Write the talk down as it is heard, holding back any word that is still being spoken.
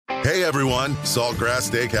Hey everyone, Saltgrass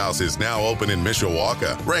Steakhouse is now open in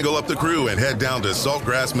Mishawaka. Wrangle up the crew and head down to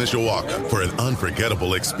Saltgrass Mishawaka for an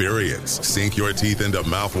unforgettable experience. Sink your teeth into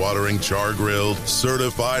mouth-watering char-grilled,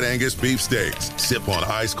 certified Angus beef steaks. Sip on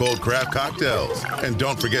ice-cold craft cocktails. And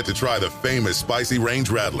don't forget to try the famous spicy range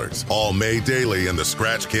rattlers, all made daily in the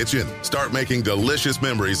Scratch Kitchen. Start making delicious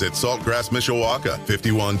memories at Saltgrass Mishawaka,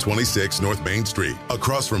 5126 North Main Street,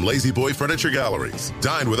 across from Lazy Boy Furniture Galleries.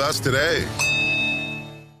 Dine with us today.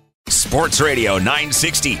 Sports Radio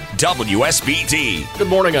 960 WSBT. Good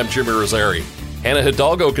morning, I'm Jimmy Rosari. Hannah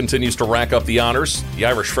Hidalgo continues to rack up the honors. The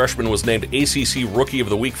Irish freshman was named ACC Rookie of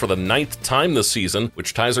the Week for the 9th time this season,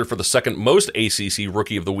 which ties her for the second most ACC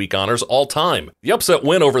Rookie of the Week honors all time. The upset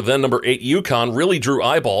win over then number 8 UConn really drew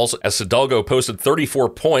eyeballs as Hidalgo posted 34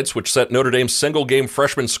 points, which set Notre Dame's single-game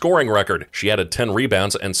freshman scoring record. She added 10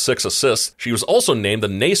 rebounds and 6 assists. She was also named the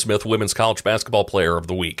Naismith Women's College Basketball Player of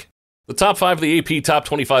the Week. The top 5 of the AP Top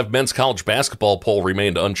 25 men's college basketball poll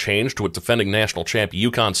remained unchanged, with defending national champ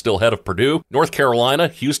UConn still ahead of Purdue, North Carolina,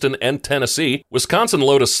 Houston, and Tennessee. Wisconsin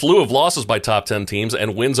load a slew of losses by top 10 teams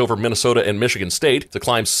and wins over Minnesota and Michigan State to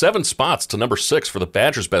climb 7 spots to number 6 for the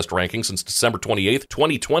Badgers' best ranking since December 28,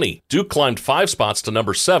 2020. Duke climbed 5 spots to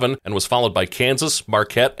number 7 and was followed by Kansas,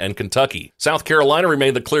 Marquette, and Kentucky. South Carolina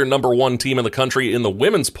remained the clear number 1 team in the country in the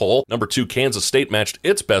women's poll. Number 2 Kansas State matched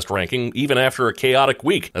its best ranking even after a chaotic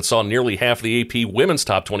week that saw nearly half the AP women's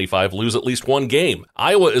top 25 lose at least one game.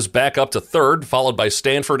 Iowa is back up to 3rd, followed by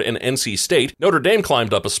Stanford and NC State. Notre Dame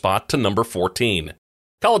climbed up a spot to number 14.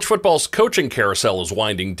 College football's coaching carousel is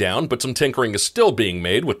winding down, but some tinkering is still being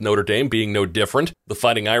made, with Notre Dame being no different. The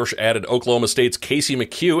Fighting Irish added Oklahoma State's Casey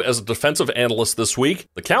McHugh as a defensive analyst this week.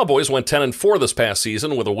 The Cowboys went 10-4 this past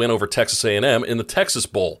season with a win over Texas A&M in the Texas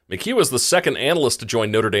Bowl. McHugh is the second analyst to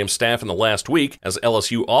join Notre Dame's staff in the last week, as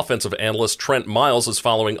LSU offensive analyst Trent Miles is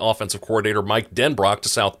following offensive coordinator Mike Denbrock to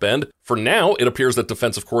South Bend. For now, it appears that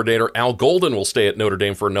defensive coordinator Al Golden will stay at Notre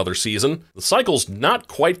Dame for another season. The cycle's not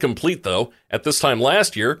quite complete, though. At this time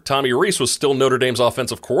last year, Tommy Rees was still Notre Dame's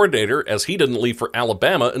offensive coordinator, as he didn't leave for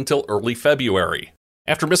Alabama until early February.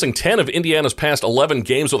 After missing 10 of Indiana's past 11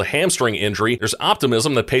 games with a hamstring injury, there's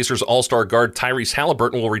optimism that Pacers All-Star guard Tyrese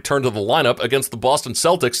Halliburton will return to the lineup against the Boston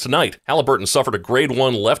Celtics tonight. Halliburton suffered a grade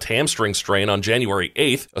 1 left hamstring strain on January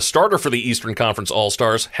 8th. A starter for the Eastern Conference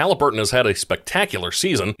All-Stars, Halliburton has had a spectacular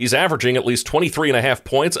season. He's averaging at least 23.5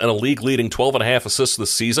 points and a league-leading 12.5 assists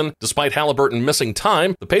this season. Despite Halliburton missing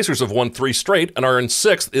time, the Pacers have won 3 straight and are in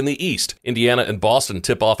 6th in the East. Indiana and Boston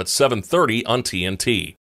tip off at 7:30 on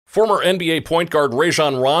TNT. Former NBA point guard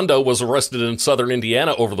Rajon Rondo was arrested in southern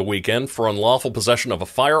Indiana over the weekend for unlawful possession of a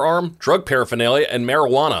firearm, drug paraphernalia, and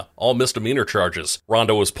marijuana, all misdemeanor charges.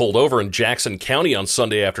 Rondo was pulled over in Jackson County on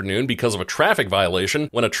Sunday afternoon because of a traffic violation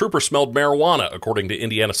when a trooper smelled marijuana, according to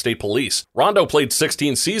Indiana State Police. Rondo played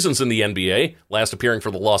 16 seasons in the NBA, last appearing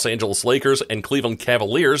for the Los Angeles Lakers and Cleveland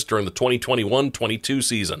Cavaliers during the 2021-22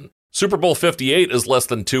 season. Super Bowl 58 is less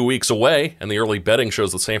than 2 weeks away, and the early betting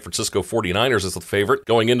shows the San Francisco 49ers as the favorite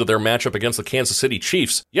going into their matchup against the Kansas City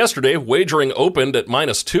Chiefs. Yesterday, wagering opened at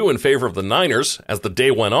 -2 in favor of the Niners. As the day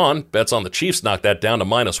went on, bets on the Chiefs knocked that down to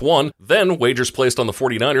 -1. Then, wagers placed on the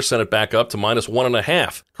 49ers sent it back up to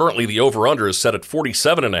 -1.5. Currently, the over-under is set at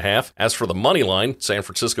 47.5. As for the money line, San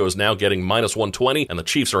Francisco is now getting -120, and the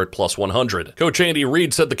Chiefs are at +100. Coach Andy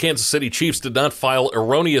Reid said the Kansas City Chiefs did not file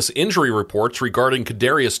erroneous injury reports regarding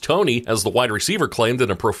Kadarius Toney, as the wide receiver claimed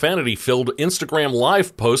in a profanity-filled Instagram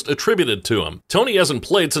Live post attributed to him. Toney hasn't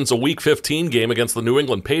played since a Week 15 game against the New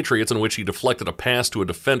England Patriots in which he deflected a pass to a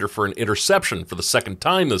defender for an interception for the second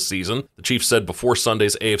time this season. The Chiefs said before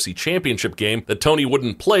Sunday's AFC Championship game that Toney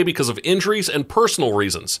wouldn't play because of injuries and personal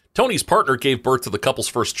reasons. Toney's partner gave birth to the couple's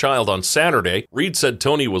first child on Saturday. Reid said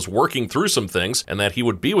Toney was working through some things and that he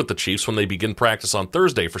would be with the Chiefs when they begin practice on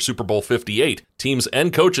Thursday for Super Bowl 58. Teams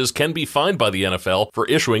and coaches can be fined by the NFL for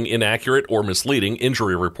issuing inaccurate or misleading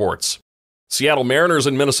injury reports. Seattle Mariners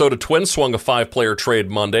and Minnesota Twins swung a 5-player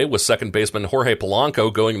trade Monday, with second baseman Jorge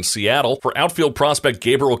Polanco going to Seattle for outfield prospect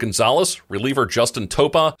Gabriel Gonzalez, reliever Justin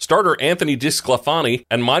Topa, starter Anthony DeSclafani,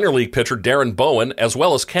 and minor league pitcher Darren Bowen, as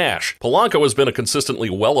well as cash. Polanco has been a consistently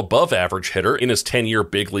well above average hitter in his 10-year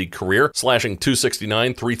big league career, slashing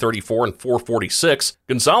 .269, .334, and .446.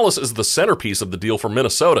 Gonzalez is the centerpiece of the deal for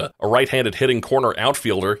Minnesota. A right-handed hitting corner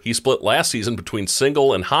outfielder, he split last season between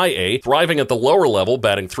single and high A, thriving at the lower level,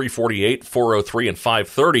 batting .348, .403, and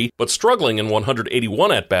 .530, but struggling in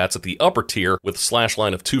 181 at-bats at the upper tier with a slash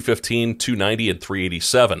line of .215, .290, and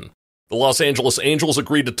 .387. The Los Angeles Angels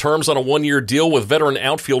agreed to terms on a one-year deal with veteran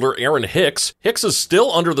outfielder Aaron Hicks. Hicks is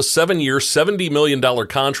still under the 7-year, $70 million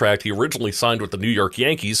contract he originally signed with the New York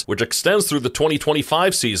Yankees, which extends through the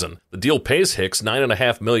 2025 season. The deal pays Hicks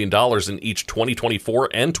 $9.5 million in each 2024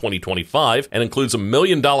 and 2025 and includes a $1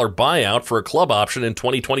 million buyout for a club option in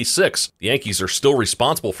 2026. The Yankees are still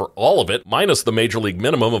responsible for all of it, minus the major league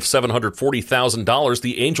minimum of $740,000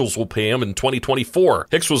 the Angels will pay him in 2024.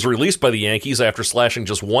 Hicks was released by the Yankees after slashing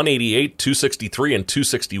just 188, 263, and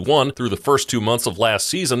 261 through the first 2 months of last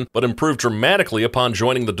season, but improved dramatically upon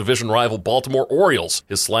joining the division rival Baltimore Orioles,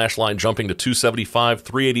 his slash line jumping to 275,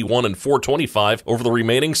 381, and 425 over the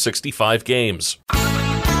remaining 65 games.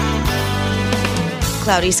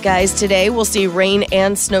 Cloudy skies today. We'll see rain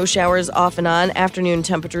and snow showers off and on. Afternoon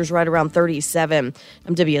temperatures right around 37.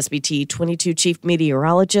 I'm WSBT 22 Chief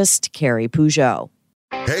Meteorologist Carrie Peugeot.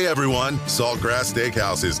 Hey everyone, Saltgrass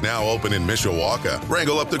Steakhouse is now open in Mishawaka.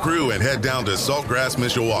 Wrangle up the crew and head down to Saltgrass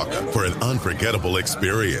Mishawaka for an unforgettable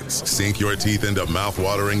experience. Sink your teeth into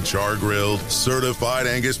mouth-watering char-grilled, certified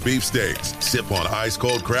Angus beef steaks. Sip on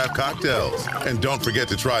ice-cold craft cocktails. And don't forget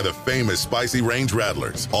to try the famous spicy range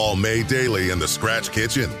rattlers, all made daily in the Scratch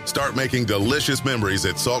Kitchen. Start making delicious memories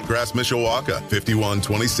at Saltgrass Mishawaka,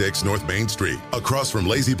 5126 North Main Street, across from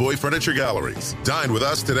Lazy Boy Furniture Galleries. Dine with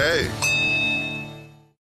us today.